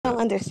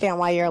don't understand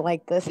why you're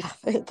like this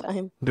half the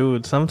time.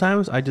 Dude,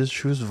 sometimes I just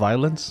choose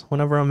violence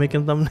whenever I'm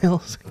making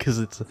thumbnails because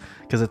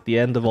at the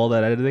end of all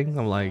that editing,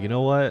 I'm like, you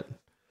know what?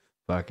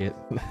 Fuck it.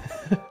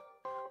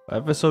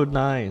 Episode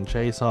 9,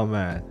 Chainsaw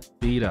Man,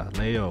 Beta,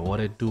 Leo, what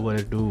it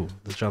do?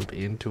 Let's jump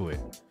into it.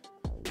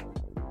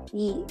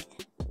 Yeah.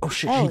 Oh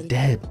shit, she's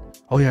dead.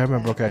 Oh yeah, I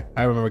remember. Okay,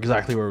 I remember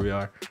exactly where we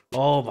are.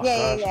 Oh my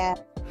gosh. Yeah.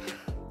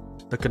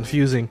 The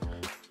confusing.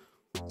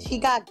 She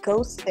got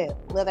ghosted,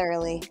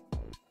 literally.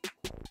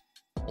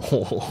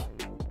 Oh,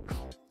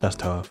 that's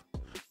tough.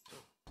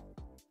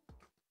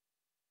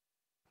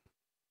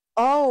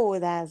 Oh,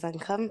 that's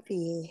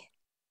uncomfy.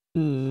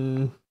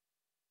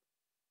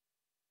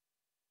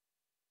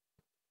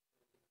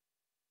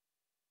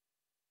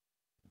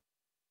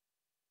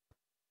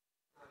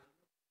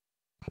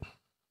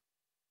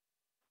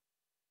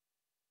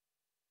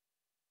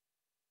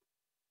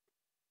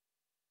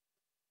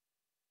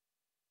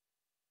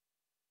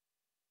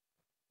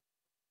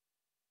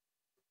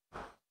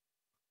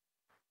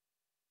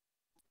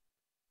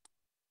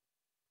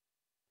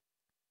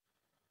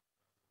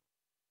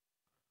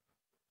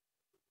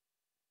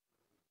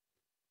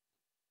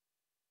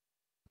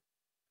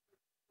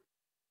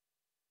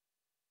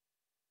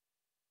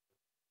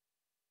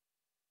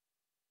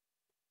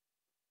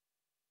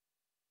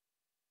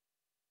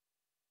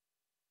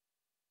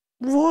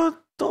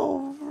 What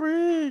the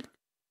frick?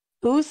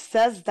 Who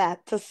says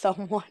that to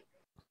someone?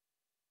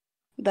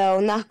 Though,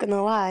 not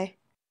gonna lie.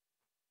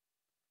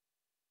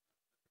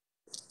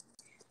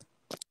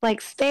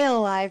 Like, stay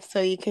alive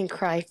so you can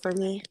cry for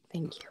me.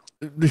 Thank you.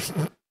 There's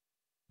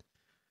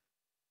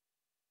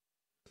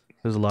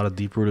a lot of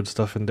deep-rooted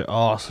stuff in there.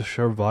 Oh, so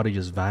her body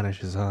just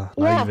vanishes, huh?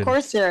 Yeah, of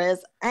course there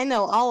is. I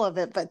know all of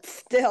it, but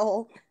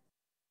still.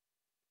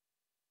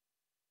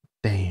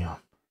 Damn.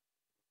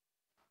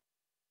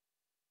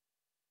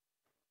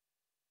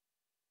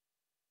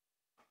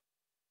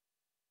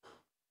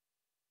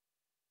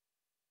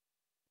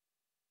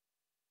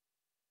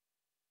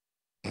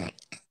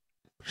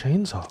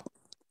 Chainsaw.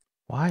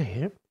 Why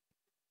him?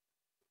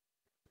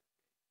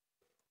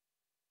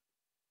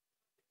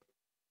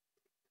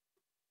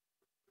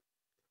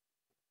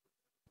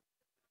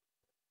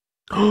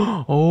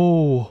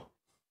 Oh.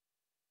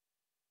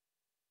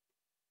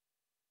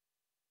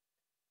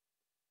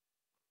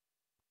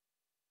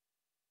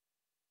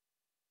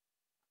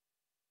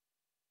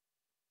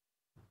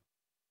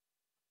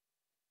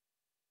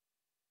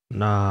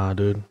 Nah,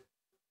 dude.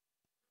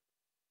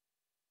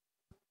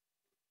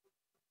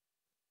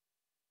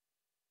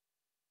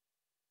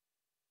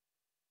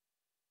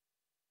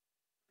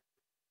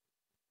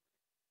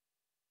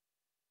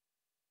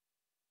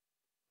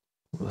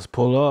 Let's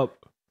pull up.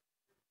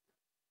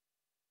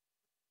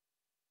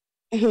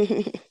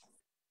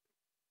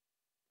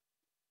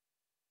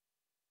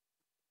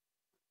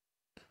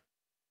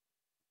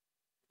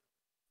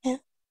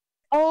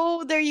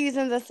 Oh, they're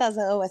using this as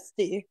an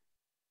OSD.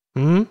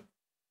 Hmm?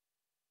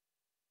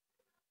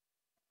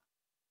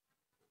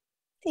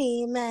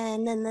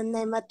 Demon in the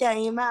name of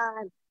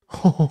Demon.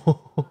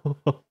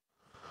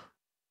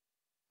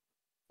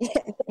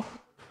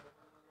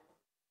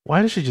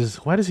 Why does he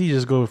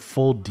just go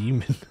full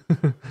demon?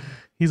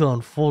 He's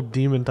on full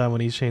demon time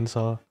when he's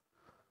Chainsaw.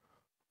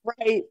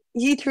 Right.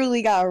 He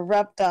truly got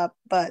revved up,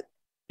 but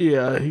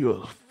Yeah, he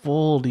goes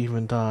full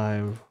demon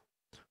time.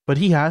 But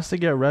he has to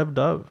get revved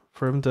up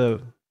for him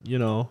to, you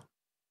know,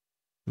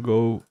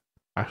 go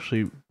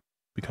actually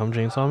become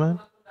Chainsaw Man?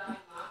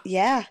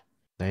 yeah.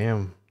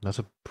 Damn, that's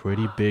a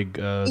pretty big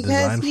Because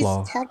design he's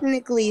flaw.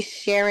 technically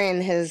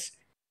sharing his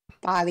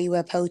body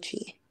with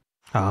Pochi.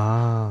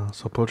 Ah,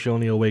 so Pochi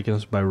only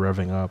awakens by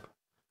revving up.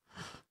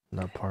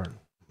 That part.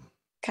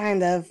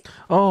 Kind of.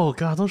 Oh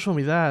god, don't show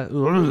me that.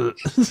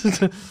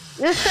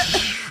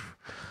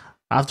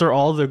 After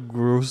all the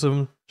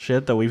gruesome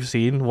shit that we've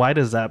seen, why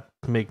does that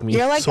make me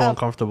You're like so a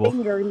uncomfortable?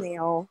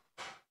 fingernail.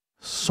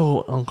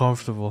 So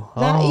uncomfortable.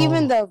 Not Oh.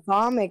 even the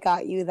vomit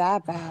got you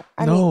that bad.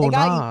 I No, mean, it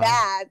got you nah.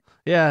 bad.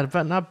 Yeah,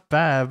 but not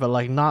bad, but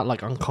like not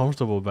like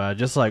uncomfortable bad.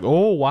 Just like,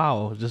 oh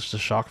wow, just the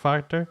shock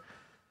factor.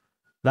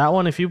 That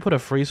one, if you put a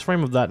freeze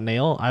frame of that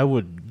nail, I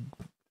would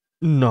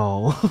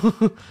no.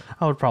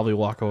 I would probably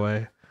walk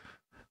away.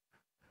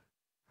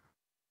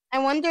 I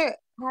wonder,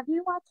 have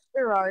you watched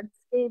Gerard's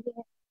game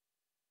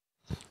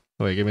yet?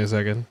 Wait, give me a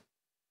second.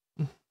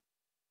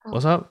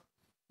 What's up?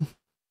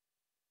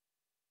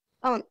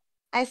 Oh,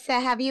 I said,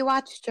 have you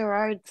watched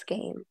Gerard's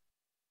game?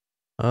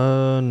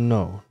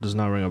 No, does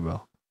not ring a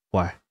bell.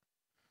 Why?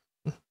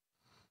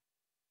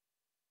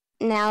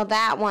 Now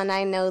that one,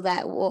 I know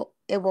that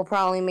it will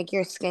probably make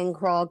your skin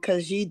crawl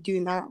because you do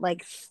not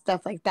like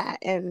stuff like that.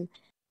 And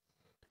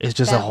It's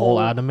just a whole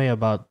anime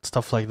about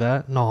stuff like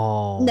that?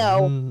 No.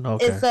 No.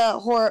 Okay. It's a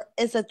horror.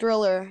 It's a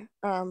thriller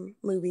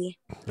movie.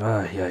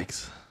 Ah,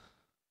 yikes.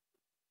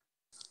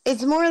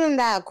 It's more than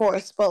that, of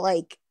course, but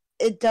like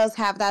it does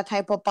have that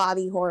type of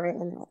body horror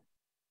in it.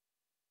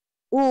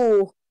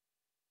 Ooh.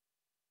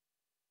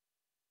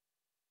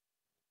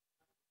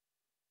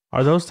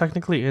 Are those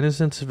technically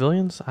innocent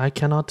civilians? I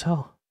cannot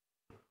tell.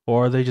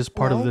 Or are they just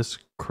part of this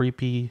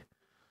creepy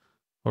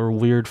or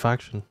weird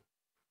faction?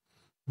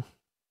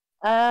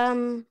 We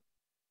don't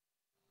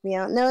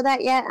know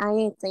that yet. I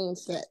ain't saying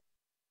shit.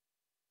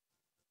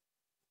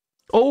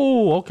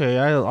 Oh, okay.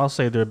 I'll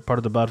say they're part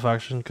of the bad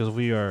faction because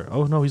we are.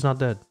 Oh no, he's not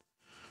dead.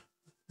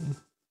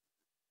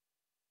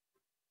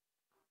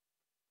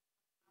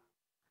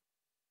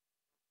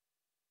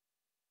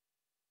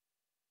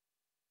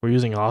 We're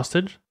using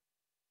hostage.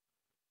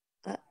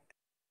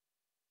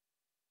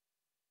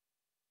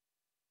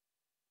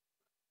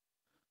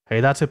 Hey,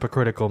 that's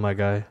hypocritical, my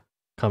guy.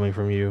 Coming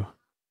from you.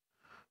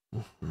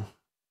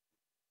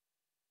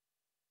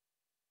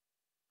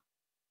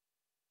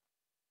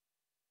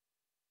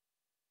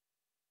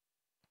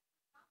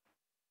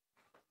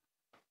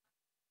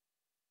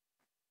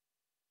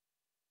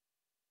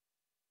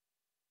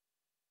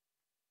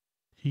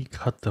 He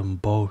cut them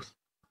both.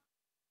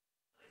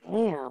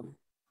 Damn.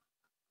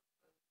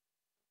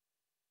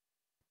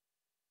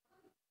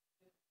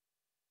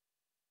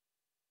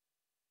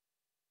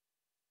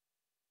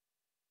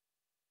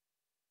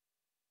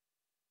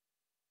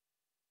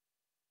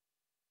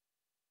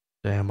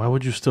 Damn, why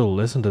would you still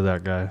listen to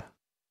that guy?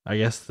 I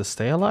guess to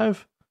stay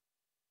alive?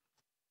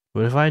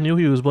 But if I knew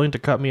he was willing to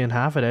cut me in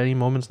half at any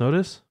moment's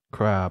notice,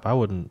 crap, I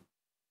wouldn't.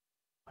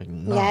 Like,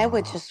 nah. Yeah, I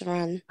would just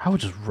run. I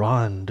would just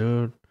run,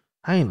 dude.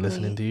 I ain't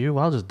listening to you.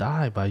 I'll just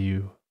die by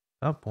you.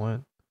 At that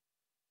point.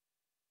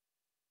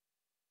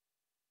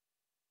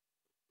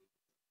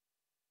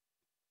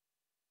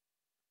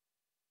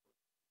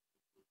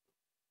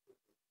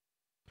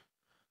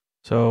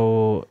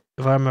 So,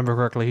 if I remember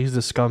correctly, he's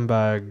the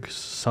scumbag's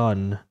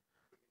son.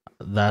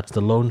 That's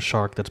the lone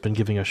shark that's been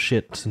giving us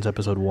shit since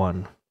episode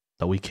 1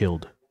 that we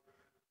killed.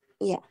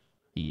 Yeah.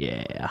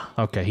 Yeah.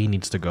 Okay, he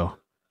needs to go.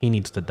 He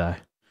needs to die.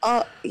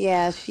 Oh,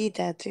 yeah, she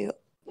dead too.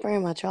 Pretty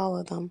much all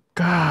of them.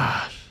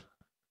 Gosh.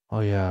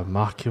 Oh yeah,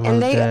 Makima's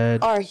and they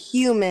dead. are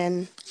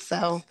human,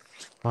 so.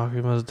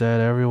 Makima's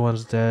dead.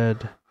 Everyone's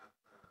dead.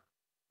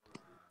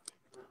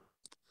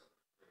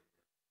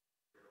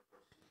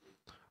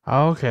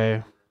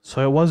 Okay,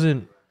 so it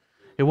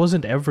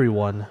wasn't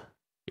everyone.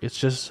 It's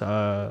just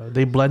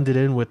they blended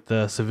in with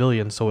the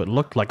civilians, so it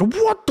looked like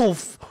what the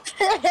f.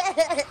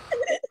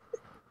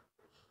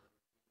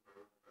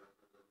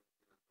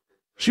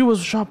 She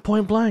was shot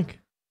point blank.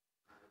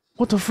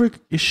 What the frick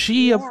is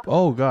she? Yeah.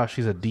 Oh gosh,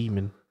 she's a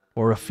demon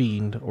or a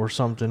fiend or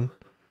something.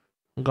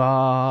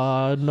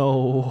 God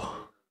no.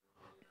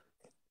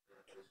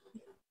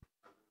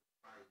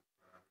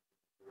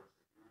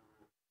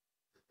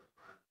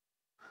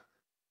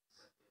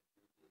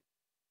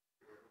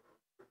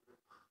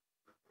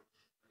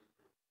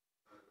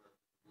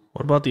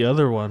 What about the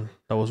other one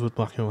that was with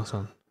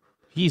Makima-san?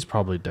 He's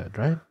probably dead,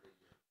 right?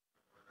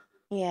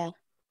 Yeah.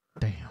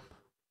 Damn.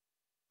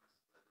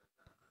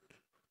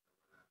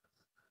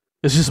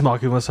 It's just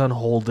Makima-san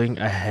holding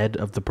a head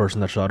of the person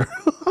that shot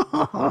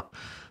her.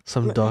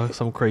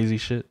 some crazy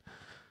shit.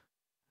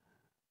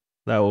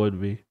 That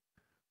would be.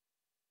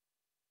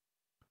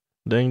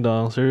 Ding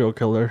dong, serial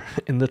killer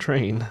in the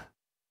train.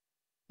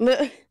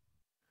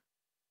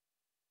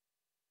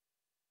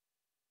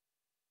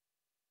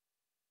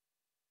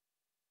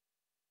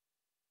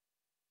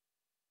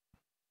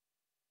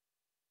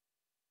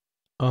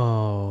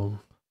 Oh.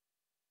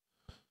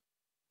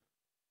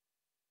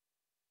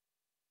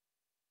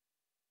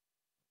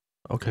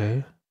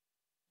 Okay.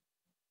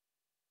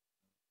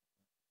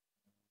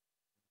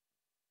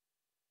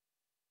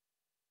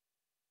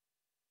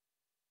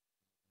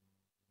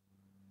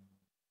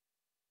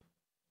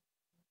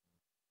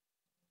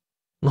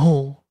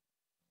 No.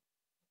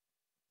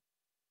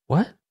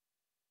 What? What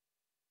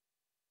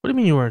do you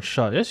mean you weren't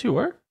shot? Yes, you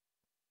were.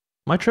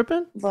 Am I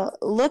tripping?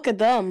 But look at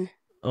them.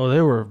 Oh,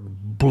 they were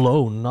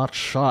blown, not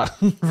shot.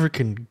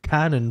 Freaking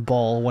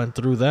cannonball went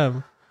through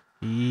them.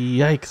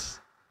 Yikes.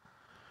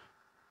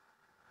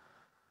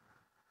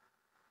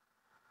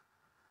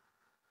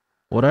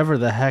 Whatever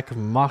the heck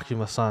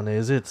Makima-san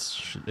is,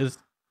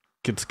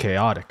 it's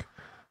chaotic.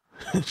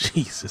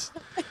 Jesus.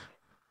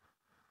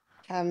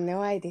 I have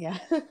no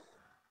idea.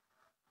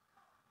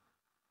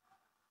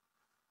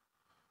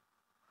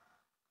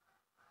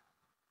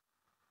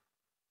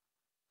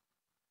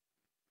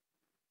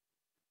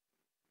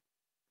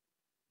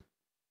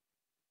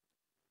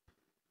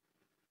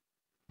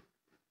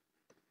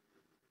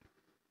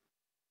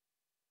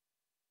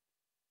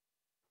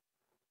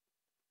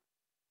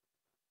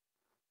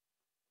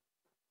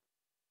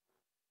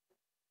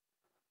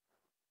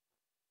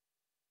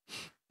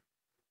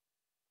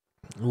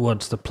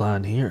 What's the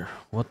plan here?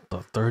 What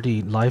the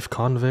 30 life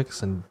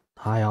convicts and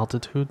high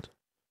altitude?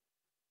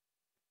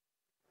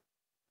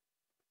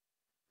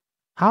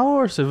 How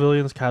are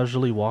civilians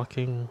casually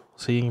walking,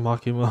 seeing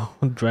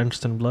Makima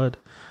drenched in blood?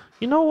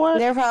 You know what?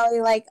 They're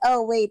probably like,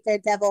 oh wait, they're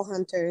devil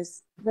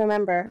hunters.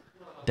 Remember,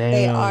 damn,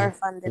 they are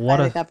funded by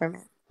the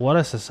government. What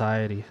a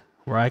society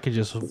where I could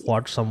just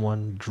watch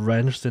someone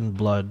drenched in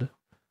blood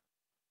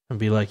and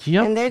be like,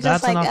 yep, and they're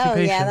just that's like, an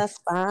occupation. Oh yeah, that's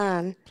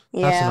fine.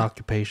 Yeah. That's an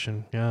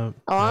occupation. Yeah. As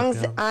long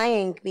as I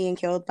ain't being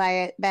killed by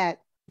it,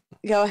 bet.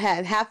 Go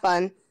ahead, have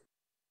fun.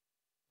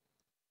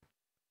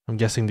 I'm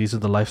guessing these are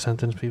the life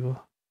sentence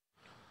people.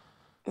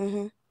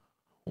 Mm-hmm.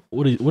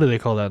 What do they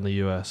call that in the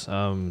U.S.?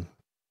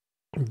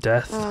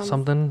 Death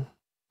something.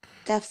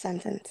 Death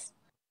sentence.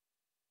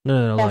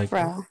 No, Death like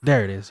row.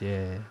 there it is.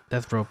 Yeah,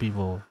 death row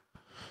people.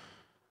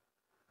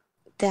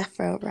 Death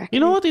row You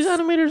know what? These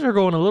records. animators are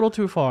going a little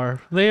too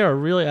far. They are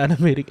really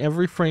animating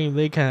every frame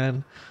they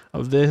can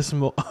of this.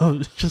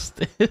 Of just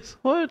this.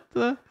 What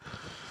the?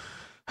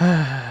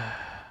 I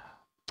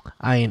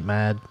ain't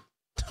mad.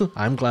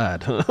 I'm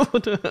glad.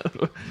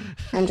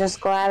 I'm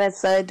just glad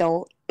it's an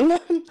adult.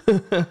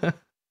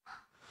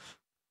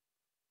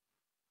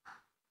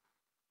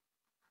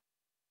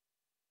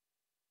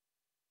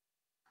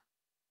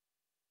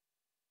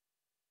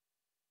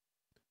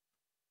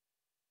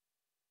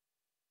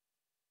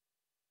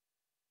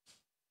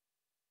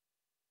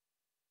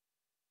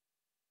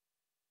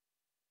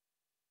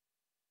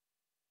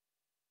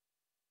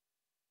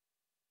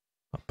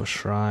 Up a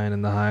shrine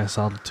in the highest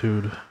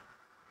altitude.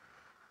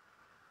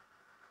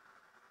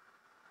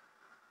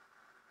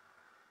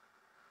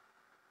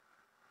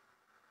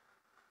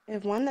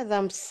 If one of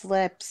them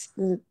slips,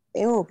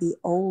 it will be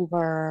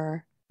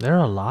over. They're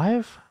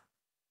alive?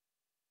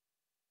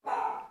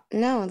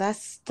 No,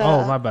 that's the.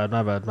 Oh, my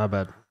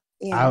bad.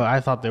 Yeah. I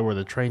thought they were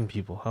the train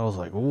people. I was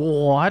like,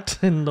 what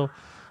in the?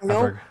 I Nope.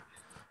 forgot.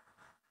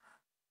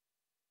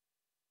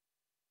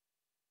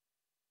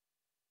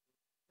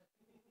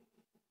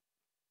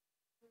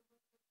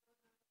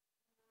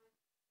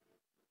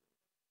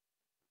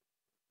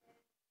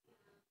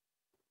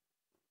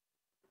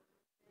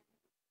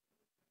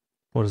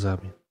 What does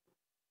that mean?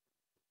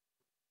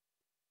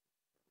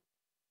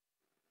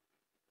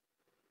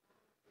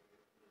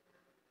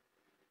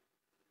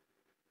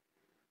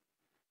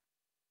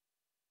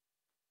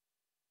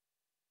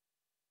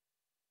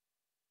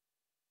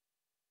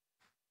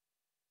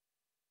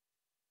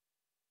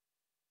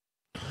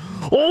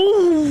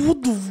 Oh,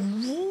 what the?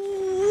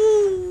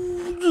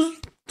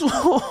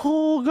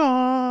 Oh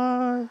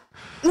God!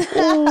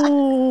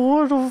 Oh,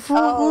 what the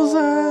fuck was Oh,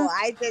 that?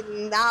 I did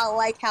not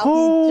like how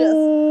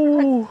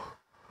Oh,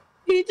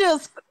 he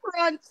just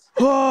crunched.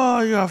 oh,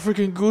 I got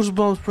freaking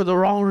goosebumps for the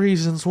wrong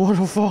reasons. What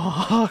the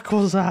fuck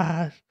was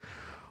that?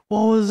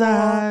 What was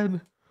that?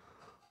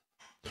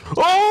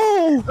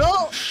 Oh!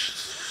 Oh.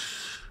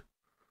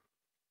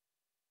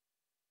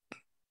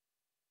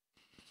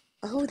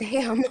 Oh,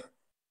 damn.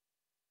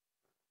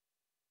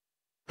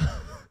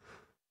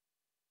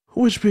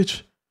 Which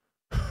bitch?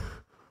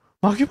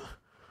 Makima?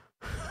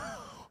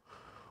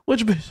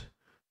 Which bitch?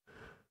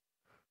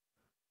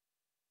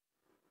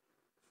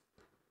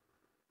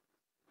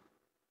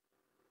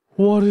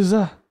 What is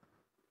that?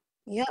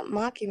 Yep,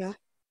 Makima.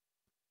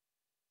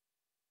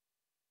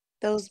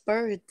 Those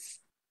birds.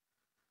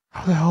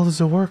 How the hell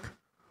does it work?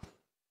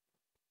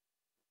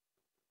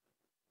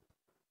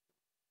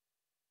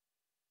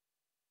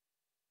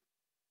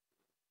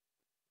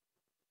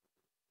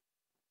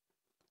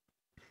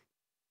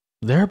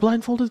 They're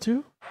blindfolded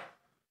too?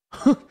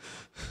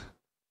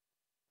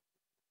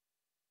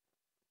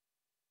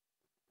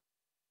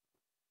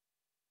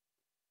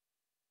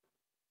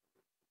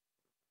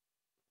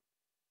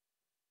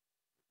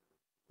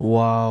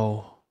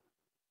 Wow.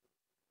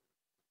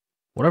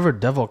 Whatever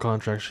devil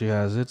contract she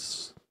has,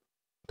 it's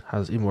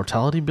has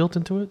immortality built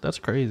into it? That's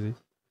crazy.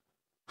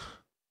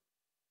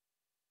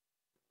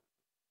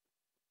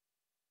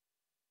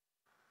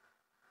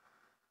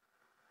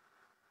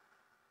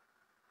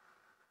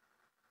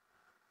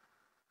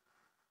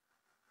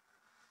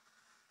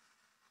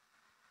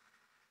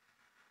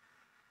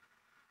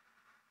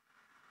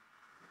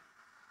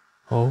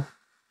 Oh.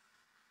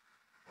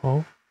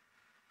 Oh.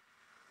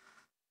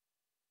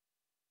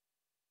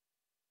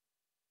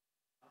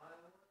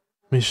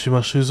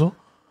 Mishima Shuzo?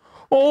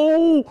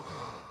 Oh!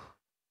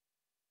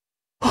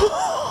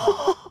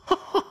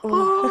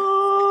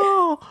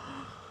 Oh!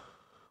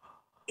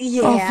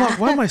 Yeah. Oh fuck,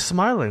 why am I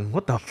smiling?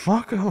 What the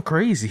fuck? I'm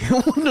crazy.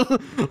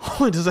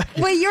 What does that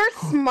Wait, you're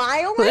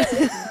smiling?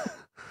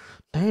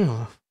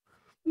 Damn.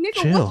 Nigga,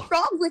 Chill. what's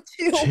wrong with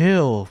you?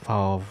 Chill,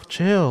 Paul.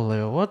 Chill,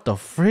 Leo. What the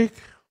freak?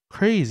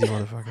 Crazy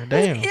motherfucker.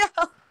 Damn. Yeah.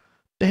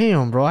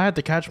 Damn, bro. I had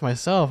to catch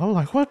myself. I'm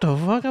like, what the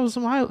fuck? I was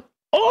smiling.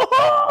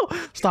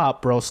 Oh!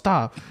 Stop, bro.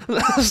 Stop.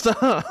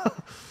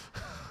 Stop.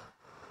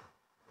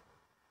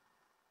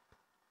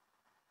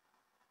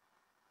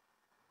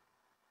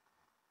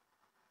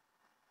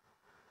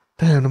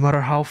 Damn, no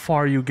matter how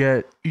far you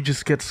get, you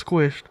just get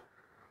squished.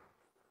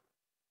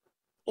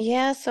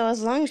 Yeah, so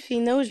as long as she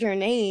knows your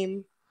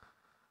name.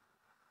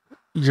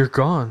 You're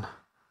gone.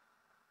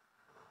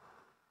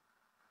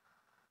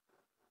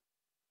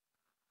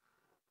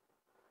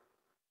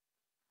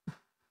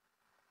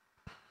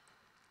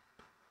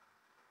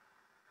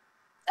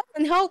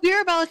 And how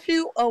weird about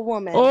you, a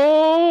woman.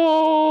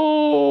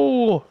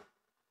 Oh!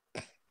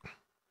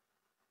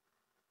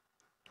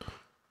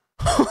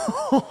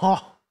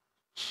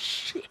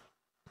 Shit.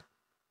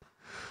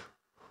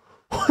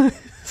 What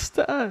is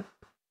that?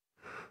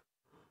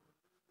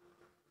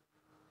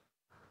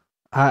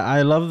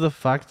 I love the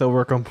fact that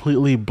we're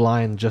completely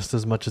blind just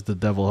as much as the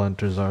devil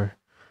hunters are.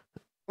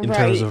 in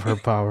terms Right. of her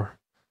power,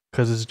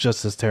 because it's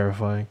just as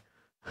terrifying.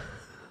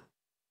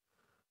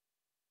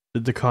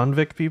 Did the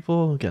convict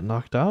people get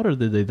knocked out or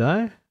did they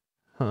die?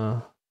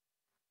 Huh.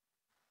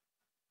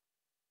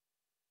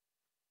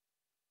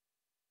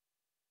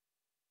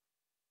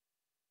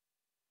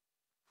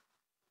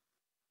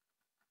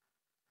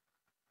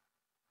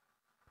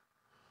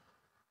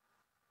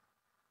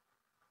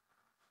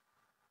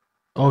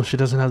 Oh, she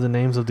doesn't have the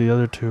names of the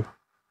other two.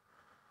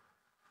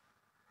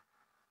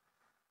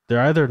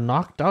 They're either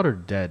knocked out or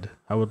dead.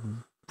 I would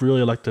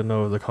really like to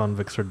know if the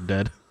convicts are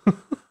dead.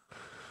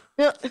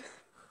 Yeah.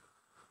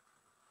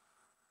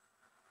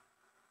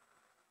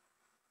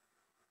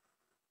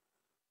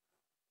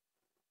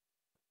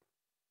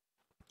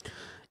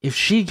 If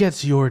she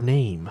gets your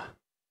name.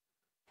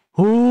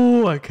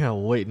 Oh, I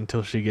can't wait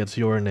until she gets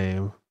your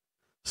name.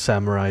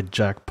 Samurai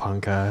Jack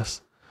punk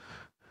ass.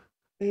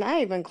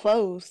 Not even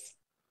close.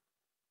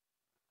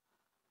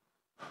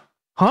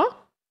 Huh?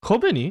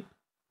 Kobeni?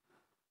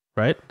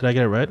 Right? Did I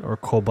get it right? Or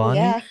Kobani?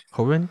 Yeah.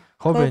 Kobeni?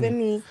 Kobeni.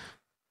 KOBENI.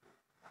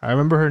 I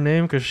remember her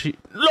name because she.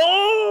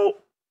 No!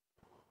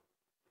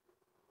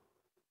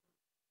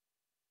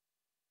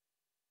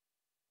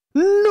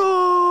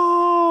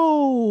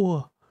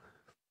 No!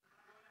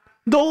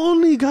 The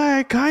only guy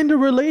I kind of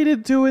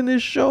related to in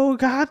this show.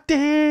 God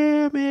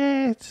damn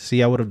it!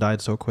 See, I would have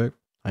died so quick.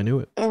 I knew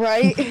it.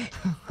 Right?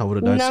 I would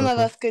have died None so of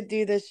quick. us could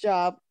do this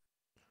job.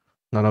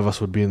 None of us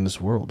would be in this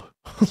world.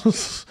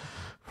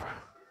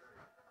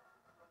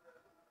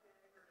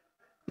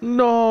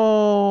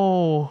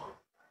 No!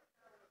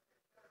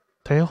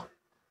 Tail?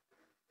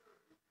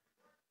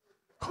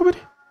 Comedy?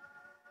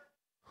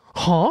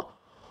 Huh?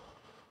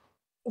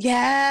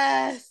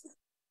 Yes.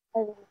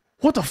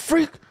 What the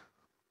freak?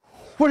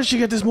 Where did she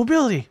get this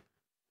mobility?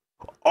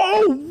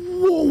 Oh!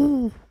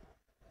 Whoa!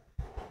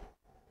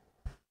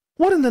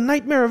 What in the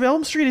Nightmare of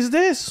Elm Street is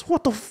this?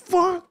 What the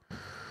fuck?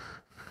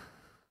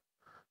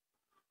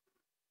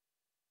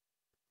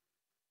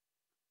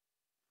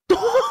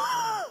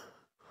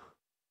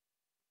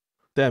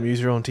 Damn,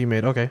 use your own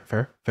teammate. Okay,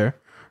 fair, fair.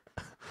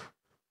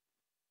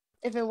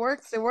 If it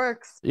works, it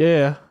works.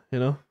 Yeah, you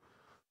know.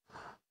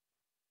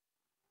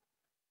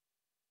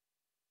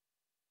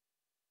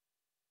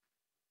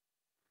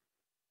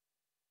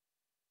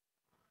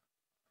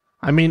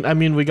 I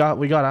mean, we got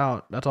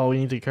out. That's all we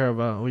need to care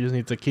about. We just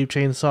need to keep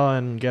chainsaw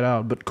and get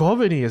out. But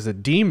Kobeni is a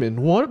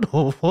demon. What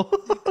the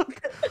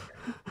fuck?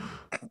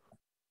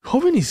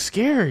 Kobeni's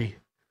scary.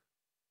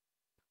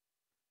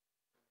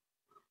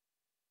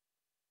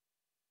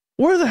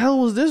 Where the hell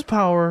was this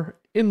power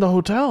in the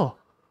hotel?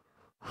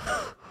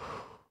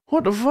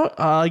 What the fuck?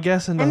 I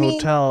guess in the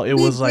hotel it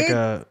we was like did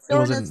it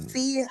sort was of in.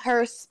 see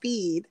her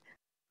speed.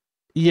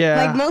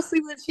 Yeah. Like mostly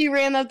when she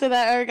ran up to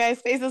that other guy's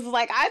face, it's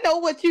like, I know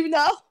what you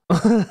know.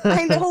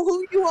 I know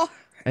who you are.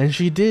 And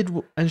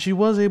she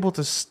was able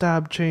to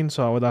stab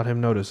Chainsaw without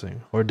him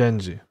noticing, or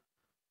Denji.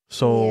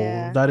 So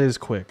Yeah. that is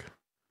quick.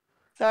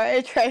 Sorry,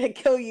 I tried to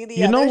kill you the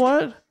You know other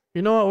what?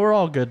 You know what? We're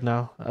all good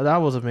now.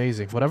 That was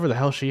amazing. Whatever the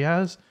hell she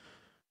has,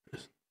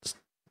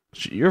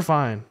 you're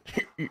fine.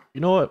 You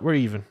know what? We're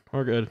even.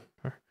 We're good.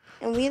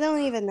 And we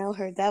don't even know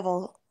her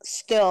devil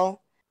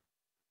still.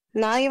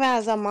 Not even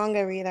as a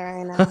manga reader,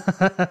 I know.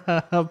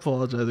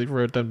 Apologizing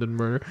for attempted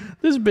murder.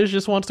 This bitch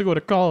just wants to go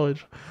to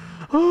college.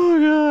 Oh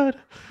god.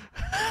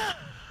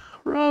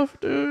 Rough,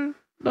 dude.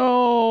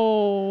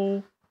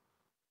 No.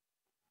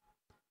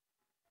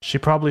 She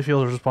probably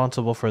feels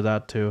responsible for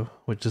that too,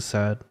 which is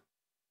sad.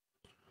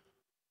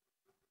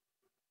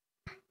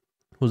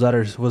 Was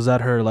that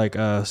her like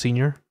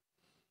senior?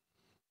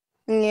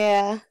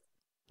 Yeah.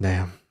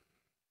 Damn.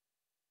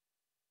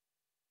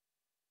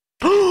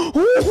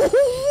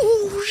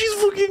 She's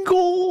fucking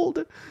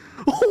cold.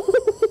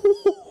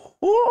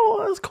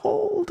 Oh, that's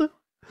cold.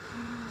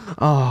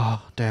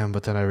 Oh, damn,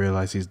 but then I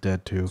realized he's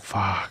dead too.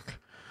 Fuck.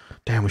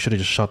 Damn, we should have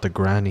just shot the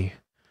granny.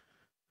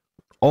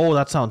 Oh,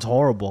 that sounds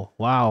horrible.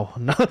 Wow.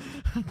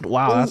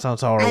 Wow, that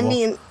sounds horrible. I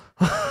mean,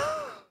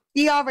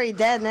 she already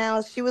dead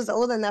now. She was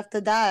old enough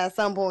to die at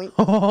some point.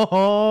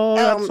 Oh,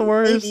 that's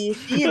worse. Maybe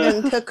she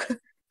even took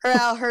her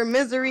out her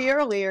misery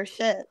earlier.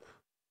 Shit.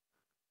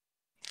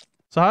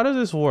 So how does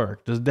this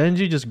work? Does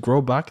Denji just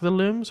grow back the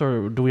limbs,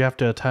 or do we have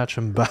to attach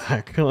him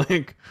back?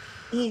 Like,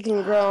 he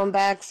can grow them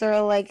back, sort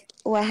of like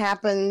what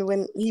happened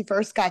when he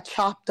first got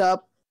chopped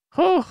up.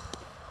 oh,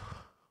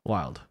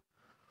 wild.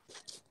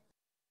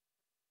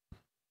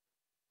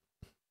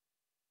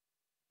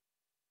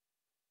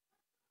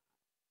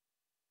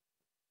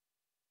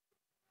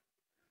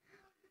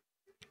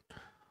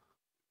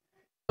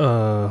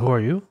 Who are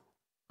you?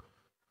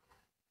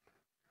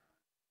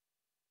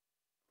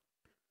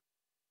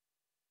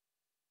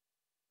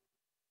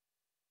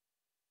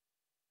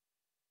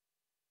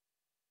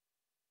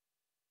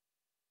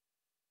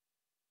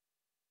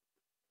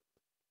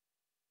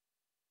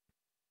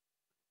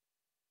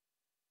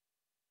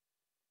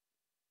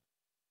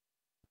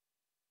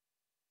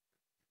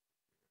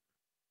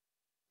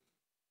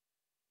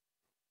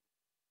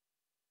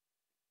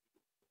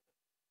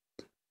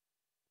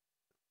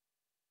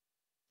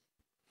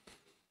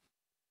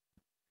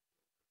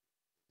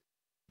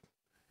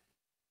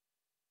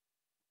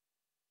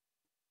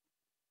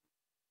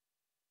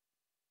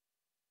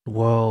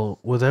 Well,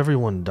 with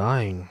everyone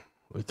dying,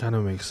 it kind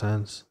of makes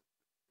sense.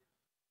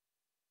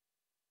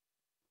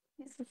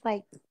 This is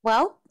like,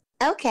 well,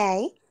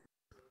 okay.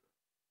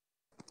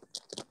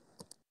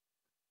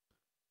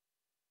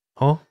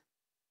 Oh,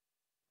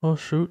 oh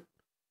shoot.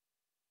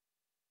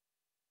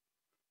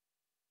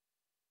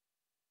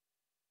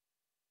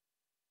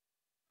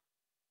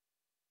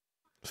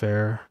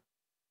 Fair.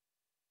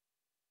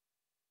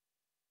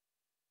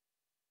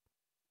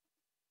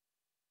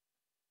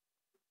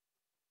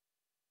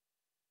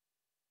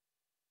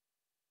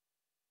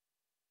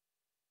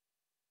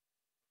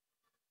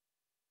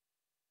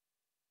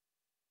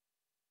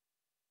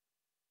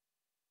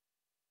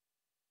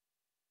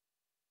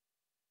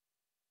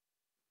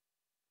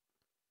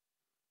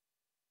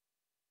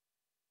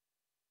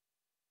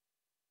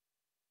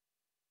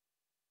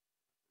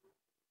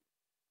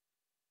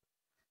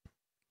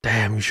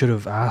 Damn, you should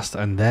have asked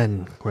and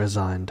then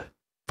resigned.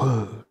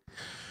 Fuck.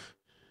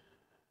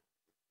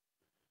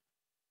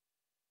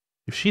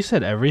 If she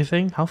said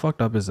everything, how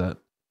fucked up is that?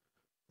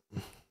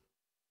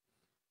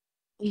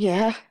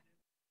 Yeah.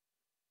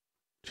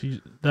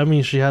 That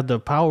means she had the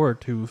power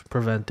to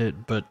prevent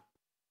it, but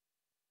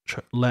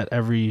let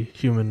every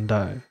human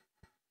die.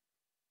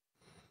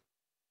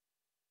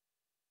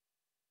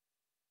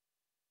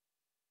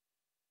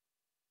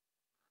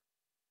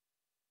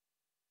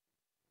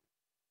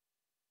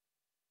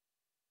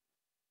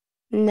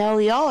 No,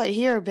 y'all are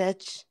here,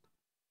 bitch.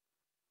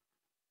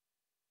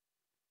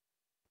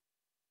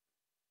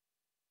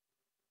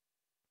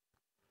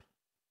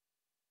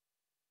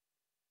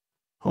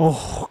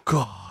 Oh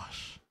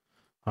gosh.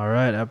 All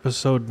right,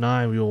 episode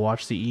 9. We will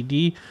watch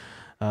the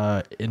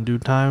ED in due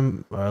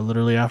time,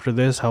 literally after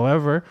this.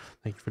 However,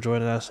 thank you for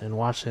joining us and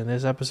watching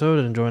this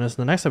episode, and join us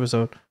in the next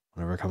episode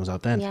whenever it comes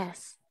out then.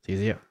 Yes. See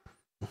you.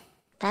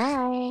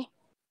 Bye.